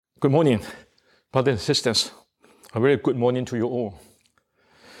Good morning, brothers and sisters. A very good morning to you all.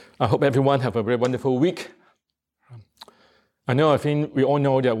 I hope everyone have a very wonderful week. I think we all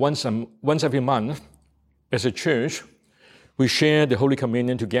know that once every month, as a church, we share the Holy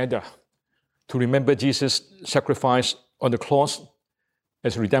Communion together to remember Jesus' sacrifice on the cross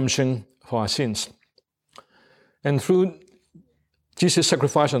as redemption for our sins. And through Jesus'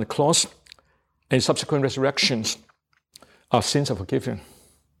 sacrifice on the cross and subsequent resurrections, our sins are forgiven.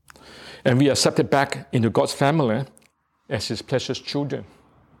 And we are accepted back into God's family as His precious children.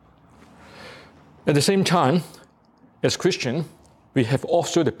 At the same time, as Christians, we have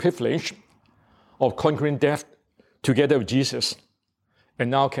also the privilege of conquering death together with Jesus, and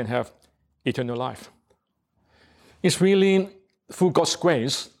now can have eternal life. It's really through God's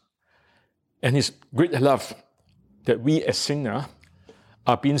grace and His great love that we as sinners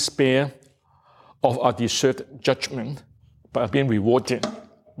are being spared of our deserved judgment, but are being rewarded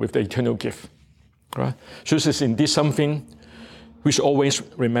with the eternal gift. Right? So this is indeed something we should always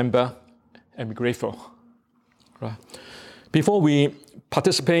remember and be grateful. Right? Before we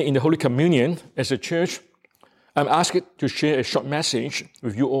participate in the Holy Communion as a church, I'm asked to share a short message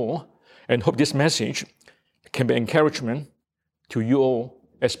with you all, and hope this message can be encouragement to you all,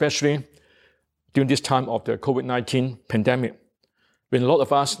 especially during this time of the COVID-19 pandemic, when a lot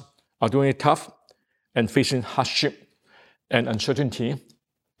of us are doing it tough and facing hardship and uncertainty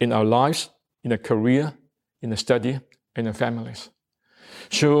in our lives, in our career, in the study, and in families.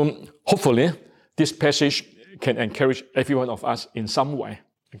 So hopefully, this passage can encourage every one of us in some way.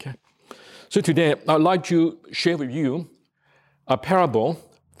 Okay. So today, I'd like to share with you a parable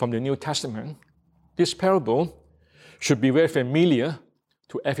from the New Testament. This parable should be very familiar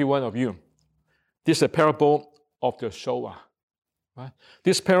to every one of you. This is a parable of the sower. Right?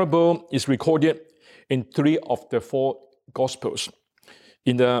 This parable is recorded in 3 of the 4 Gospels.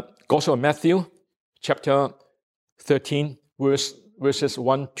 In the Gospel of Matthew, chapter 13, verses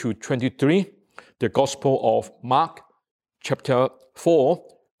 1 to 23, the Gospel of Mark, chapter 4,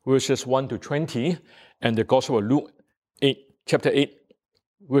 verses 1 to 20, and the Gospel of Luke, chapter 8,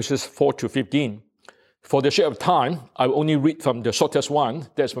 verses 4 to 15. For the sake of time, I will only read from the shortest one,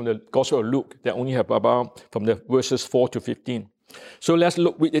 that's from the Gospel of Luke, that only have about from the verses 4 to 15. So let's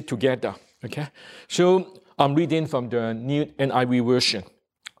read it together, okay? So I'm reading from the New NIV version.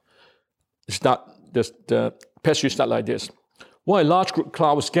 The passage starts like this. While a large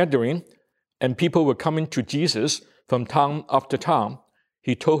crowd was gathering and people were coming to Jesus from town after town,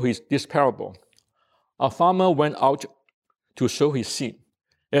 he told this parable. A farmer went out to sow his seed.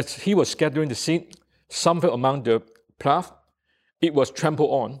 As he was scattering the seed, some fell among the path. It was trampled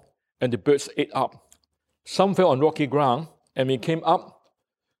on, and the birds ate up. Some fell on rocky ground, and when it came up,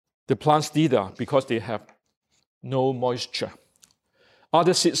 the plants withered because they have no moisture.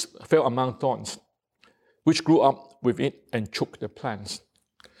 Other seeds fell among thorns, which grew up with it and choked the plants.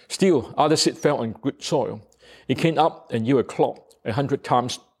 Still, other seed fell on good soil. It came up and yielded a crop 100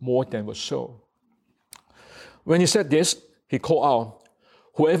 times more than was sown. When he said this, he called out,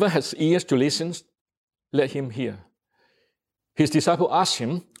 "Whoever has ears to listen, let him hear." His disciples asked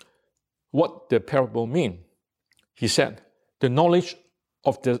him what the parable meant. He said, "The knowledge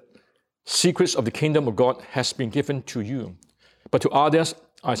of the secrets of the kingdom of God has been given to you, but to others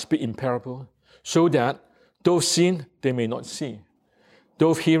I speak in parable, so that those seeing they may not see,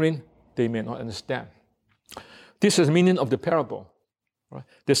 those hearing they may not understand." This is the meaning of the parable. Right?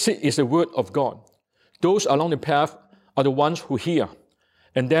 The seed is the word of God. Those along the path are the ones who hear,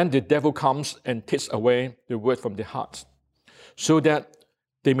 and then the devil comes and takes away the word from their hearts, so that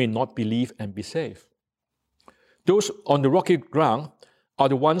they may not believe and be saved. Those on the rocky ground are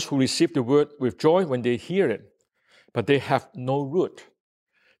the ones who receive the word with joy when they hear it, but they have no root.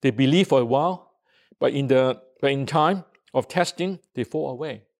 They believe for a while, but in time of testing, they fall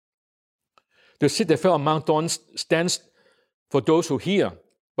away. The seed that fell among thorns stands for those who hear,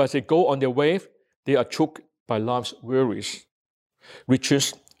 but as they go on their way, they are choked by life's worries,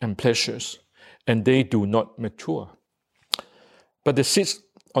 riches, and pleasures, and they do not mature. But the seed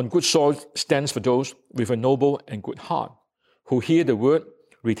on good soil stands for those with a noble and good heart, who hear the word,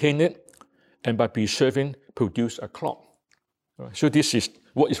 retain it, and by preserving, produce a crop. So this is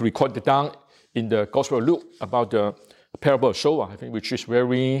what is recorded down in the Gospel of Luke about the parable of sower, I think, which is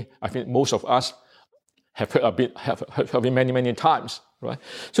most of us have heard of it many, many times, right?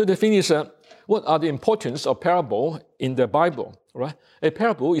 So the thing is, what are the importance of parable in the Bible, right? A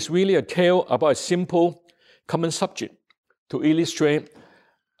parable is really a tale about a simple, common subject to illustrate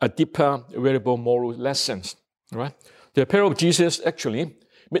a deeper, valuable moral lessons, right? The parable of Jesus actually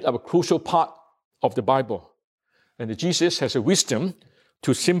made up a crucial part of the Bible. And Jesus has a wisdom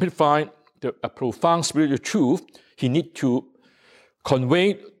to simplify a profound spiritual truth, he needs to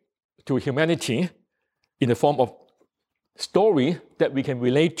convey to humanity in the form of story that we can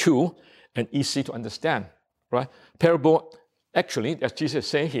relate to and easy to understand, right? Parable, actually, as Jesus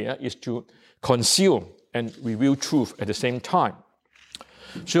said here, is to conceal and reveal truth at the same time.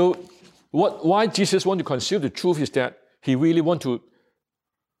 So why Jesus wants to conceal the truth is that he really wants to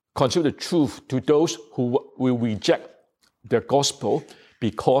conceal the truth to those who will reject the gospel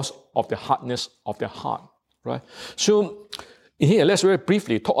because of the hardness of their heart, right? So here, let's very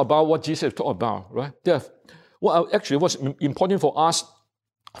briefly talk about what Jesus talked about, right? What's important for us,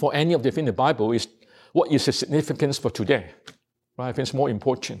 for any of the things in the Bible, is what is the significance for today, right? I think it's more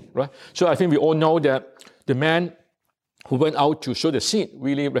important, right? So I think we all know that the man who went out to sow the seed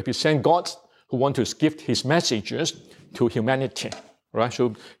really represent God who want to give his messages to humanity, right?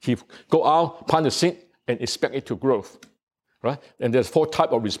 So he go out, plant the seed, and expect it to grow, right? And there's 4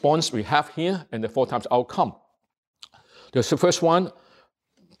 types of response we have here, and the 4 types outcome. The first one,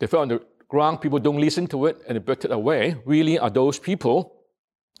 they fell on the ground, people don't listen to it, and they burnt it away, really are those people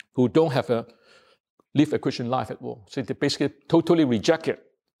who don't live a Christian life at all. So they basically totally reject it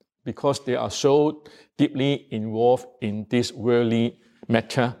because they are so deeply involved in this worldly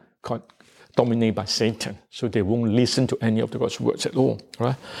matter dominated by Satan. So they won't listen to any of the God's words at all,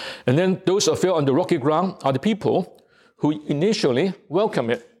 right? And then those who fell on the rocky ground are the people who initially welcome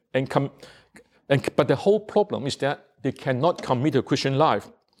it but the whole problem is that they cannot commit to a Christian life.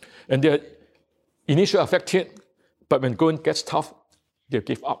 And they're initially affected, but when going gets tough, they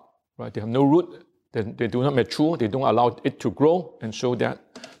give up, right? They have no root, they do not mature, they don't allow it to grow, and so that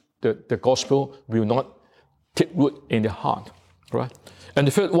the gospel will not take root in their heart, right? And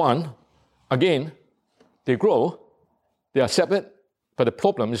the third one, again, they grow, they accept it, but the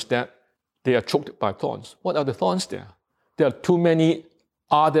problem is that they are choked by thorns. What are the thorns there? There are too many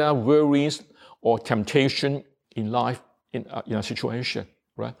other worries or temptation in life, in a situation,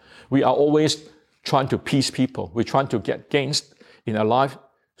 right? We are always trying to please people. We're trying to get gains in our life.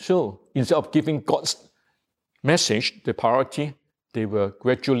 So instead of giving God's message the priority, they were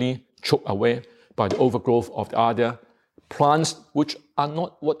gradually choked away by the overgrowth of the other plants, which are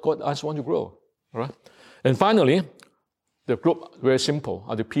not what God has want to grow, right? And finally, the group, very simple,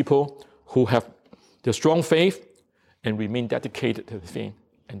 are the people who have the strong faith and remain dedicated to the thing,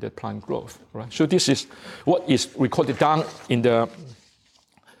 and the plant growth, right? So this is what is recorded down in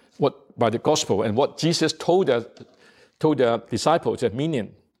by the gospel, and what Jesus told the disciples at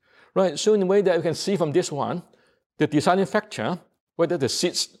meaning, right? So in a way that you can see from this one, the deciding factor whether the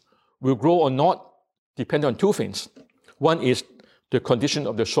seeds will grow or not depends on 2 things. One is the condition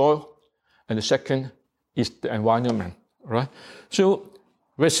of the soil, and the second is the environment, right? So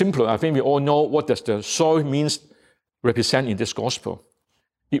very simple. I think we all know what does the soil means represent in this gospel.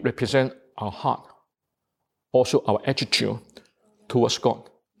 It represents our heart, also our attitude towards God,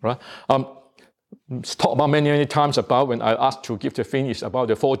 right? Talk about many times about when I asked to give the thing is about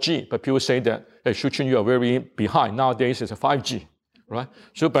the 4G, but people say that, hey, Shuchen, you are very behind. Nowadays it's a 5G, right?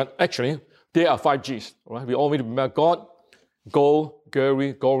 So, but actually, there are 5Gs, right? We always remember God, gold,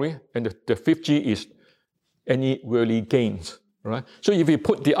 glory, and the 5G is any worldly gains, right? So if we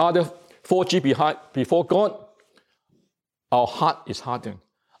put the other 4G before God, our heart is hardened.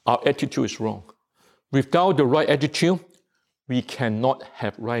 Our attitude is wrong. Without the right attitude, we cannot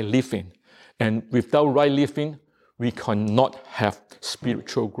have right living. And without right living, we cannot have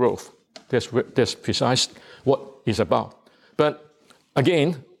spiritual growth. That's precisely what it's about. But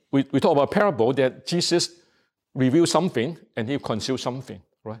again, we talk about parable that Jesus revealed something and he concealed something,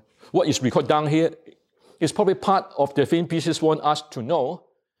 right? What is recorded down here is probably part of the thing Jesus wants us to know,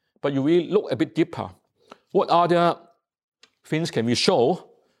 but you will look a bit deeper. What other things can we show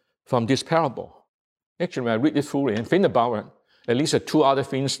from this parable? Actually, when I read it fully and think about it, at least 2 other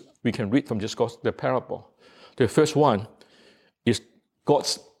things we can read from the parable. The first one is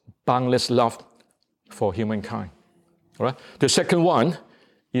God's boundless love for humankind. Right? The second one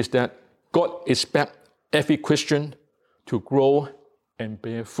is that God expects every Christian to grow and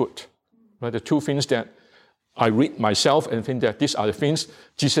bear fruit. Right? The 2 things that I read myself and think that these are the things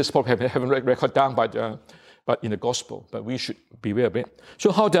Jesus probably haven't recorded down but in the gospel, but we should be aware of it.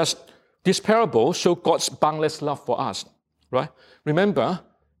 So how does this parable show God's boundless love for us? Right? Remember,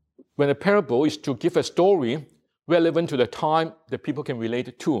 when a parable is to give a story relevant to the time that people can relate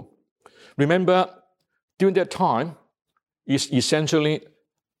it to. Remember, during that time, it's essentially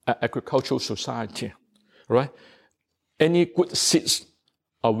an agricultural society, right? Any good seeds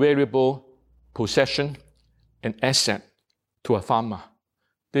are variable possession and asset to a farmer.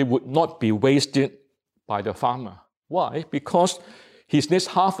 They would not be wasted by the farmer. Why? Because his next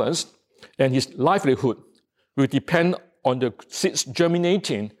harvest and his livelihood will depend on the seeds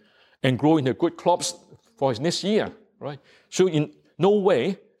germinating and growing the good crops for his next year, right? So in no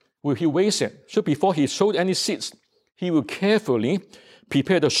way will he waste it. So before he sowed any seeds, he will carefully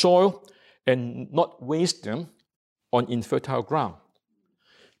prepare the soil and not waste them on infertile ground.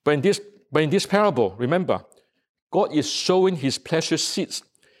 But in this parable, remember, God is sowing his precious seeds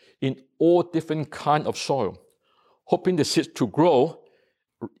in all different kinds of soil, hoping the seeds to grow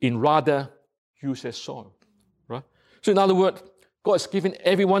in rather useless soil. Right? So in other words, God is giving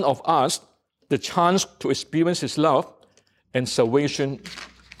every one of us the chance to experience his love and salvation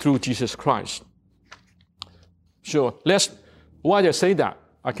through Jesus Christ. So why I say that?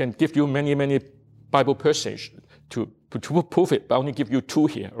 I can give you many Bible passages to prove it, but I only give you two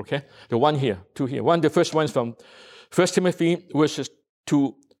here, okay? The one here, two here. The first one is from 1 Timothy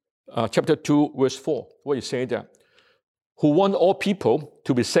chapter 2, verse 4, where you say that, who want all people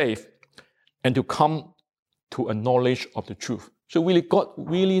to be saved and to come to a knowledge of the truth. So really, God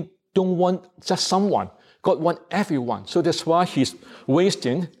really don't want just someone. God wants everyone. So that's why he's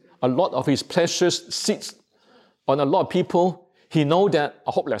wasting a lot of his precious seeds on a lot of people he knows that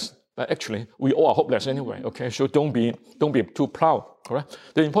are hopeless. But actually, we all are hopeless anyway, okay? So don't be too proud, correct?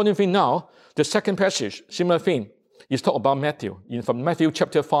 The important thing now, the second passage, similar thing, is talk about Matthew. From Matthew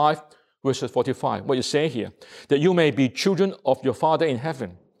chapter 5, verses 45, what you say here, that you may be children of your Father in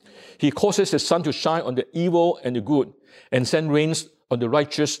heaven. He causes his sun to shine on the evil and the good, and send rains on the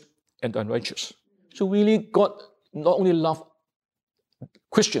righteous and the unrighteous. So really, God not only loves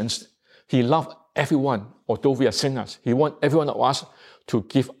Christians, he loves everyone, although we are sinners. He wants every one of us to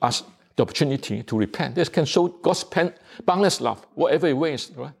give us the opportunity to repent. This can show God's boundless love, whatever it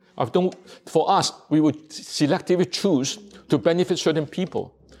ways, right? For us, we would selectively choose to benefit certain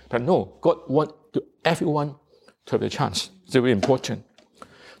people. But no, God wants everyone to have a chance. It's very important.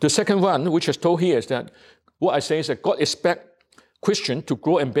 The second one, which is told here, is that what I say is that God expects Christians to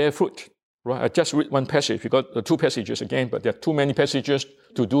grow and bear fruit. Right? I just read one passage. We got the two passages again, but there are too many passages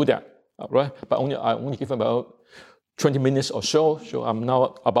to do that. Right? But I only give about 20 minutes or so. So I'm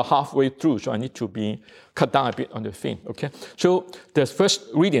now about halfway through. So I need to be cut down a bit on the theme. Okay. So the first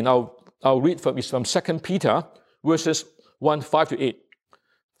reading I'll read from is from 2 Peter verses 1:5-8.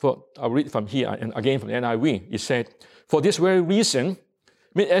 I'll read from here and again from the NIV. It said, "For this very reason,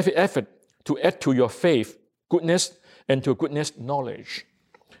 make every effort to add to your faith goodness, and to goodness knowledge,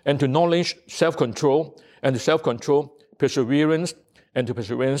 and to knowledge self-control, and to self-control perseverance, and to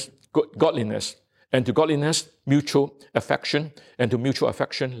perseverance godliness, and to godliness mutual affection, and to mutual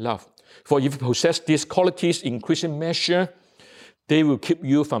affection love. For if you possess these qualities in increasing measure, they will keep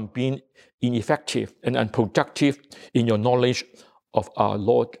you from being ineffective and unproductive in your knowledge of our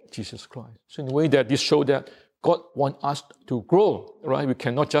Lord Jesus Christ." So in a way that this shows that God wants us to grow, right? We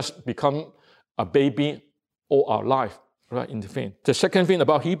cannot just become a baby all our life, right, in the faith. The second thing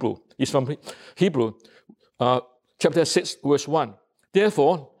about Hebrew is from Hebrew chapter 6, verse 1.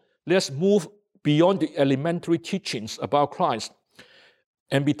 "Therefore, let's move beyond the elementary teachings about Christ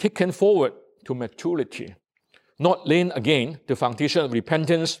and be taken forward to maturity, not laying again the foundation of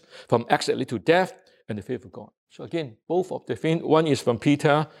repentance from acts that lead to death and the faith of God." So again, both of the things, one is from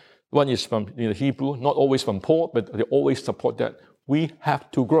Peter, one is from the Hebrew, not always from Paul, but they always support that we have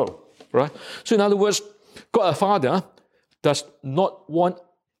to grow, right? So in other words, God our Father does not want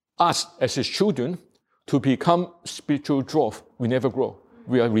us as his children to become spiritual dwarf. We never grow.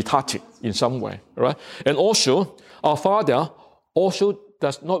 We are retarded in some way, right? And also, our Father also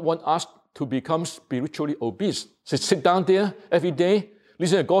does not want us to become spiritually obese. So sit down there every day,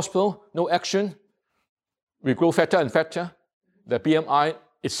 listen to the gospel, no action. We grow fatter and fatter. The BMI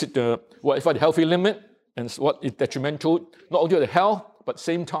is at the healthy limit, and what is detrimental not only to the health, but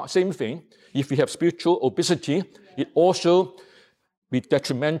same thing. If we have spiritual obesity, it also be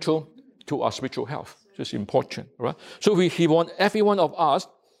detrimental to our spiritual health. So it's important, right? So he wants every one of us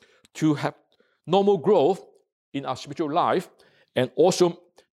to have normal growth in our spiritual life and also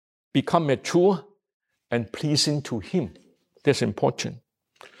become mature and pleasing to him. That's important.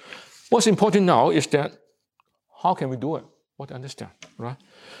 What's important now is that how can we do it? What to understand, right?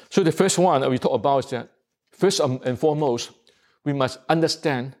 So the first one that we talk about is that first and foremost, we must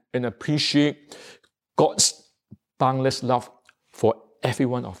understand and appreciate God's boundless love for every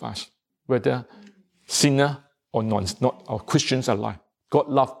one of us, whether sinner or not or Christians alike. God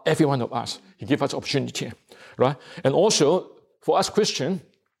loves every one of us. He gives us opportunity, right? And also, for us Christians,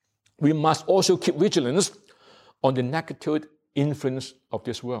 we must also keep vigilance on the negative influence of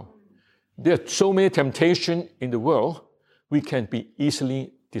this world. There are so many temptations in the world, we can be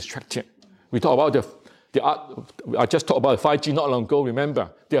easily distracted. We talk about I just talked about 5G not long ago,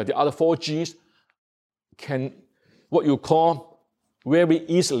 remember? The other 4Gs can, what you call, very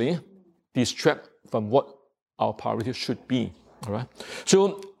easily distract from what our priority should be. All right.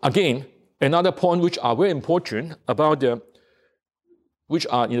 So again, another point which are very important about which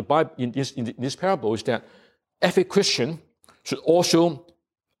are in the Bible in this parable is that every Christian should also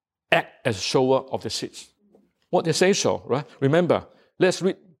act as a sower of the seeds. What they say so, right? Remember, let's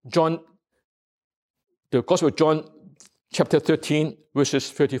read the Gospel of John, chapter 13,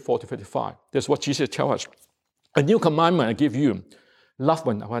 verses 34 to 35. That's what Jesus tells us. A new commandment I give you, love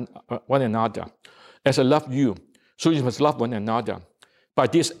one another. As I love you, so you must love one another. By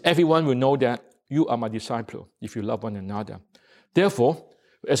this, everyone will know that you are my disciple, if you love one another. Therefore,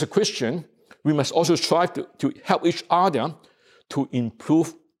 as a Christian, we must also strive to help each other to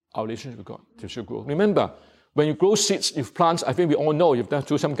improve our relationship with God, to grow. Remember, when you grow seeds, you plant, I think we all know, you've done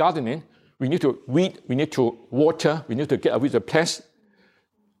through some gardening, we need to weed, we need to water, we need to get rid of the pests.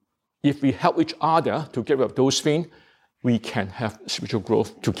 If we help each other to get rid of those things, we can have spiritual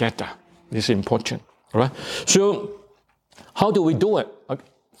growth together. This is important. All right? So, how do we do it?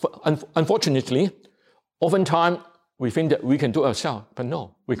 Unfortunately, oftentimes we think that we can do it ourselves, but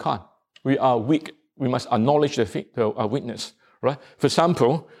no, we can't. We are weak. We must acknowledge our weakness. Right? For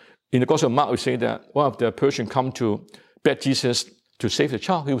example, in the Gospel of Mark, we say that one of the persons come to beg Jesus to save the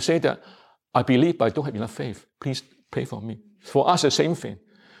child. He will say that, I believe, but I don't have enough faith. Please pray for me. For us, the same thing.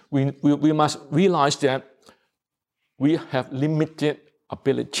 We must realize that we have limited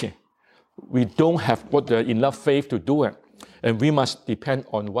ability. We don't have enough faith to do it. And we must depend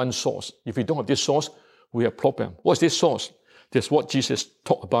on one source. If we don't have this source, we have a problem. What's this source? That's what Jesus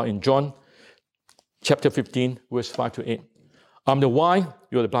talked about in John chapter 15, verse 5 to 8. I'm the vine,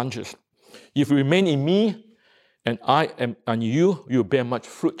 you're the branches. If you remain in me, and I am in you, you bear much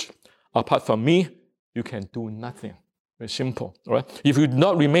fruit. Apart from me, you can do nothing. Very simple. All right? If you do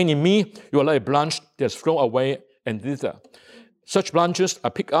not remain in me, you are like a branch that's thrown away and wither. Such branches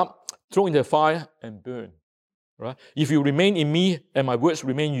are picked up, thrown in the fire, and burned. Right? If you remain in me, and my words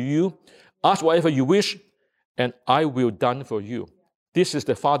remain in you, ask whatever you wish, and I will done for you. This is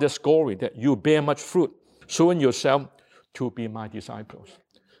the Father's glory, that you bear much fruit, showing yourself to be my disciples.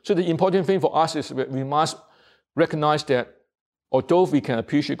 So the important thing for us is that we must recognize that although we can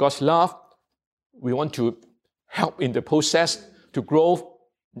appreciate God's love, we want to help in the process to grow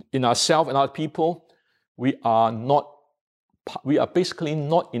in ourselves and other people. We are basically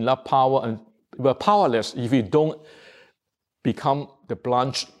not enough power, and we are powerless if we don't become the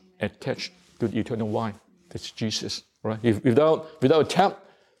branch attached to the eternal vine. That's Jesus, right? Without a tap,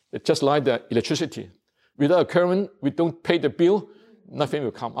 it's just like the electricity. Without a current, we don't pay the bill, nothing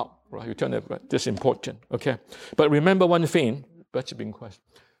will come up, right? You turn it, right? That's important, okay? But remember one thing, that's a big question.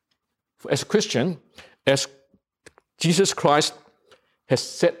 As a Christian, as Jesus Christ has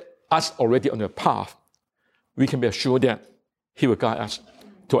set us already on the path, we can be assured that He will guide us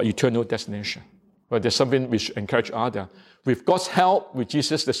to our eternal destination. But there's something we should encourage others. With God's help, with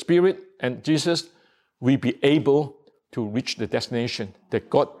Jesus, the Spirit, and Jesus, we'll be able to reach the destination that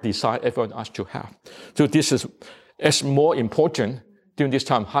God desired everyone us to have. So this is as more important during this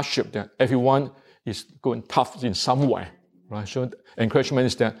time of hardship, that everyone is going tough in some way. Right? So the encouragement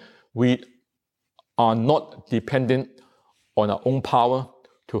is that we are not dependent on our own power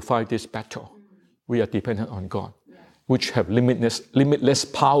to fight this battle. We are dependent on God, which have limitless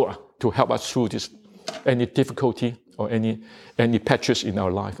power to help us through this, any difficulty or any patches in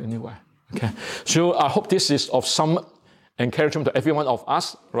our life anyway. Okay, so I hope this is of some encouragement to every one of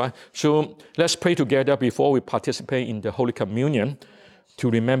us, right? So let's pray together before we participate in the Holy Communion to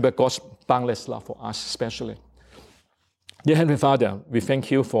remember God's boundless love for us especially. Dear Heavenly Father, we thank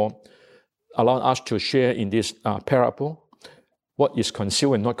you for allowing us to share in this parable, what is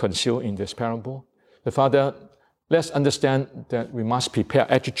concealed and not concealed in this parable. The Father, let's understand that we must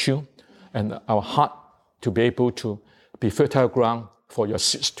prepare attitude and our heart to be able to be fertile ground for your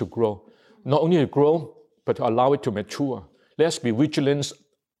seeds to grow. Not only to grow, but to allow it to mature. Let's be vigilant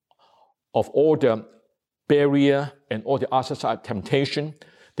of all the barrier and all the other side of temptation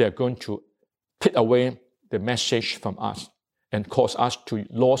that are going to take away the message from us and cause us to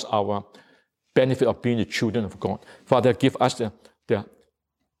lose our benefit of being the children of God. Father, give us the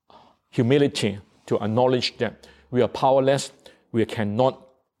humility to acknowledge that we are powerless, we cannot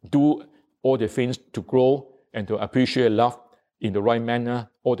do all the things to grow and to appreciate love in the right manner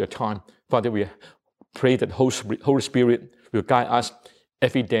all the time. Father, we pray that Holy Spirit will guide us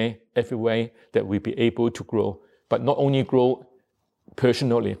every day, every way, that we be able to grow. But not only grow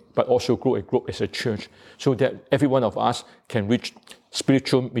personally, but also grow as a church, so that every one of us can reach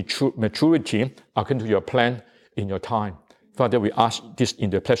spiritual maturity according to your plan in your time. Father, we ask this in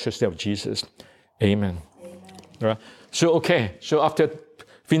the precious name of Jesus. Amen. All right. So after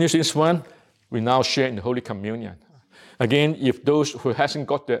finishing this one, we now share in the Holy Communion. Again, if those who hasn't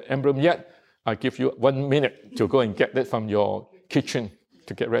got the emblem yet, I give you 1 minute to go and get that from your kitchen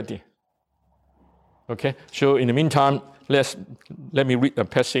to get ready. Okay, so in the meantime, let me read a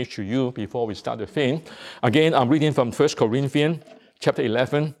passage to you before we start the thing. Again, I'm reading from 1 Corinthians chapter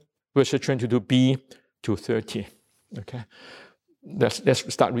 11, verses 22b to 30. Okay,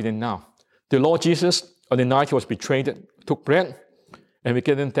 let's start reading now. The Lord Jesus, on the night he was betrayed, took bread, and with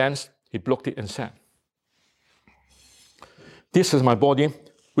giving thanks, he broke it and said, "This is my body,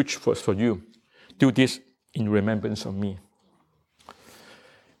 which was for you. Do this in remembrance of me."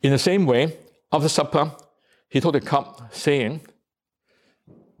 In the same way, after supper, he took the cup, saying,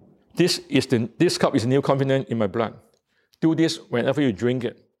 This cup is the new covenant in my blood. Do this whenever you drink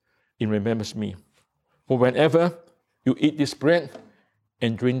it, in remembrance of me. For whenever you eat this bread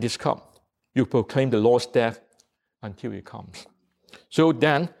and drink this cup, you proclaim the Lord's death until he comes. So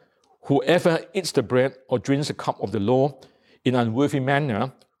then, whoever eats the bread or drinks the cup of the Lord in an unworthy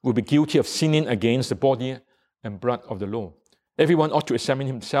manner will be guilty of sinning against the body and blood of the Lord. Everyone ought to examine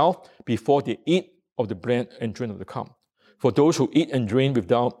himself before they eat of the bread and drink of the cup. For those who eat and drink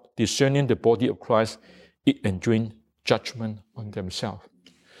without discerning the body of Christ eat and drink judgment on themselves.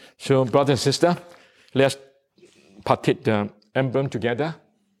 So, brother and sister, let's partake the emblem together.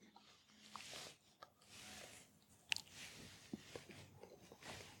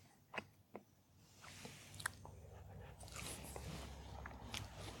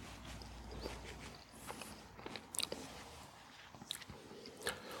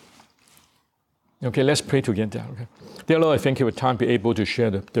 Okay, let's pray together. Okay. Dear Lord, I thank you for time to be able to share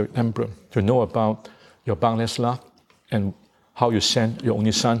the emblem, to know about your boundless love and how you sent your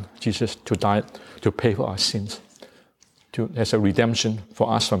only Son, Jesus, to die to pay for our sins, as a redemption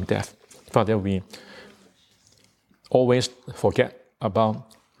for us from death. Father, we always forget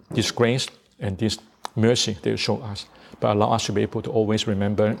about this grace and this mercy that you show us, but allow us to be able to always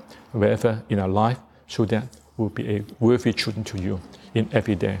remember wherever in our life so that we'll be a worthy children to you in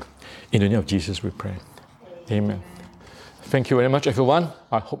every day. In the name of Jesus we pray. Amen. Thank you very much, everyone.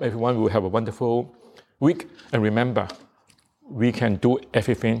 I hope everyone will have a wonderful week. And remember, we can do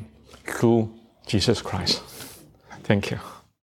everything through Jesus Christ. Thank you.